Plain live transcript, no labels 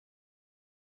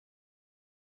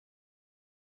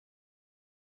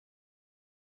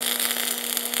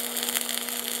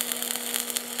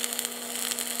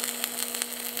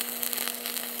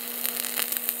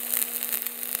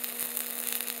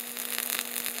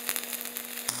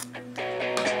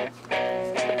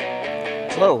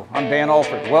Hello, I'm Dan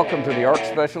Alford. Welcome to the ARC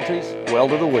Specialties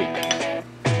Weld of the Week.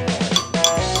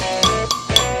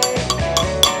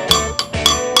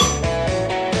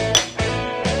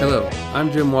 Hello,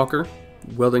 I'm Jim Walker,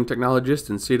 welding technologist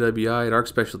and CWI at ARC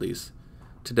Specialties.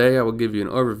 Today I will give you an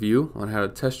overview on how to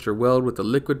test your weld with the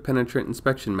liquid penetrant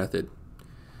inspection method.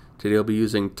 Today I'll be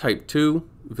using Type 2,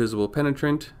 visible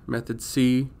penetrant, Method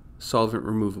C, solvent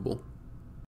removable.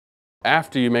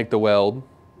 After you make the weld,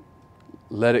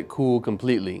 let it cool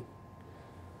completely.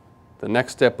 The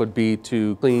next step would be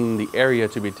to clean the area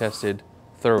to be tested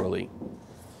thoroughly.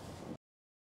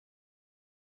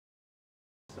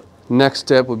 Next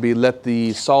step would be let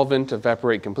the solvent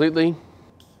evaporate completely.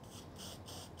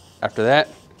 After that,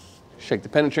 shake the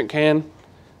penetrant can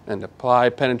and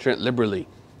apply penetrant liberally.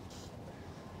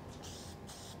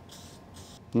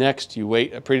 Next, you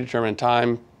wait a predetermined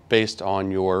time based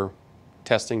on your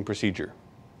testing procedure.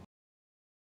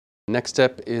 Next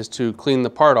step is to clean the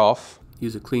part off.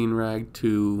 Use a clean rag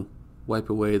to wipe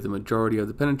away the majority of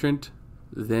the penetrant,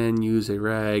 then use a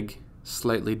rag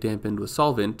slightly dampened with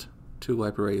solvent to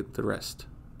wipe away the rest.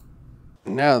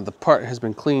 Now that the part has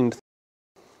been cleaned,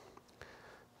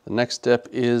 the next step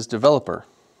is developer.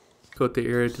 Coat the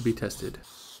area to be tested.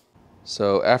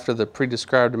 So after the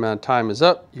pre-described amount of time is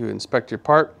up, you inspect your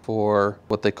part for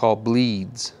what they call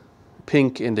bleeds,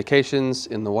 pink indications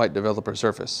in the white developer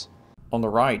surface. On the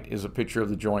right is a picture of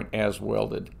the joint as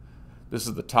welded. This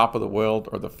is the top of the weld,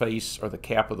 or the face, or the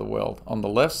cap of the weld. On the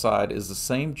left side is the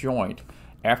same joint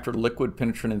after liquid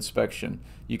penetrant inspection.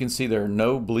 You can see there are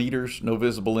no bleeders, no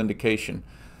visible indication.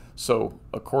 So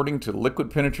according to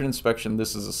liquid penetrant inspection,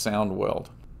 this is a sound weld.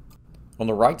 On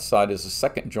the right side is the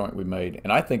second joint we made,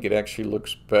 and I think it actually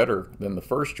looks better than the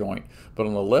first joint. But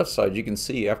on the left side, you can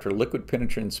see after liquid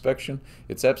penetrant inspection,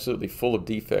 it's absolutely full of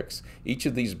defects. Each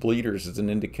of these bleeders is an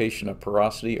indication of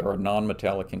porosity or a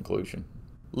non-metallic inclusion.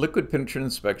 Liquid penetrant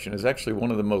inspection is actually one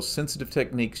of the most sensitive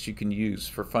techniques you can use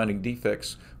for finding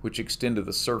defects which extend to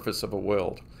the surface of a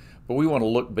weld. But we want to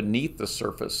look beneath the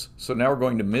surface, so now we're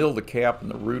going to mill the cap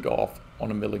and the root off on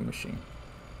a milling machine.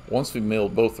 Once we've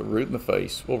milled both the root and the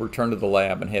face, we'll return to the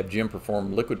lab and have Jim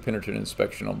perform liquid penetrant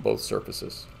inspection on both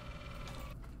surfaces.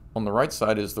 On the right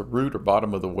side is the root or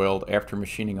bottom of the weld after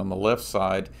machining. On the left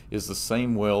side is the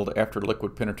same weld after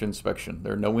liquid penetrant inspection.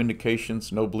 There are no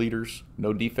indications, no bleeders,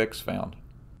 no defects found.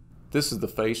 This is the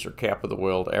face or cap of the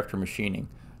weld after machining.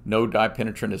 No dye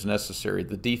penetrant is necessary.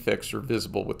 The defects are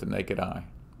visible with the naked eye.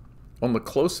 On the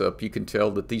close-up, you can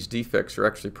tell that these defects are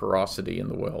actually porosity in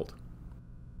the weld.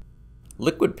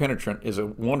 Liquid penetrant is a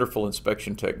wonderful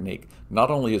inspection technique.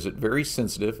 Not only is it very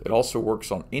sensitive, it also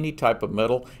works on any type of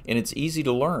metal, and it's easy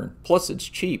to learn. Plus, it's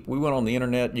cheap. We went on the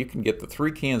internet. You can get the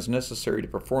 3 cans necessary to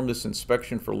perform this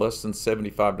inspection for less than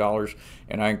 $75,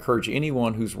 and I encourage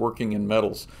anyone who's working in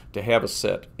metals to have a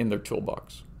set in their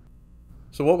toolbox.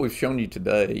 So what we've shown you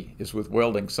today is with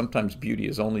welding, sometimes beauty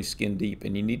is only skin deep,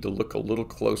 and you need to look a little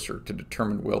closer to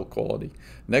determine weld quality.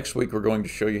 Next week we're going to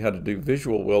show you how to do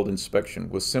visual weld inspection.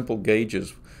 With simple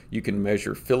gauges you can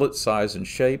measure fillet size and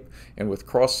shape, and with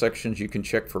cross sections you can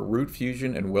check for root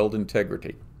fusion and weld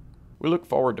integrity. We look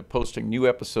forward to posting new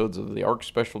episodes of the ARC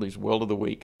Specialties Weld of the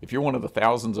Week. If you're one of the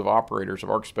thousands of operators of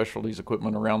ARC Specialties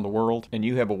equipment around the world and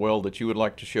you have a weld that you would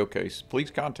like to showcase, please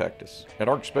contact us. At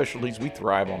ARC Specialties, we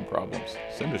thrive on problems.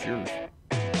 Send us yours.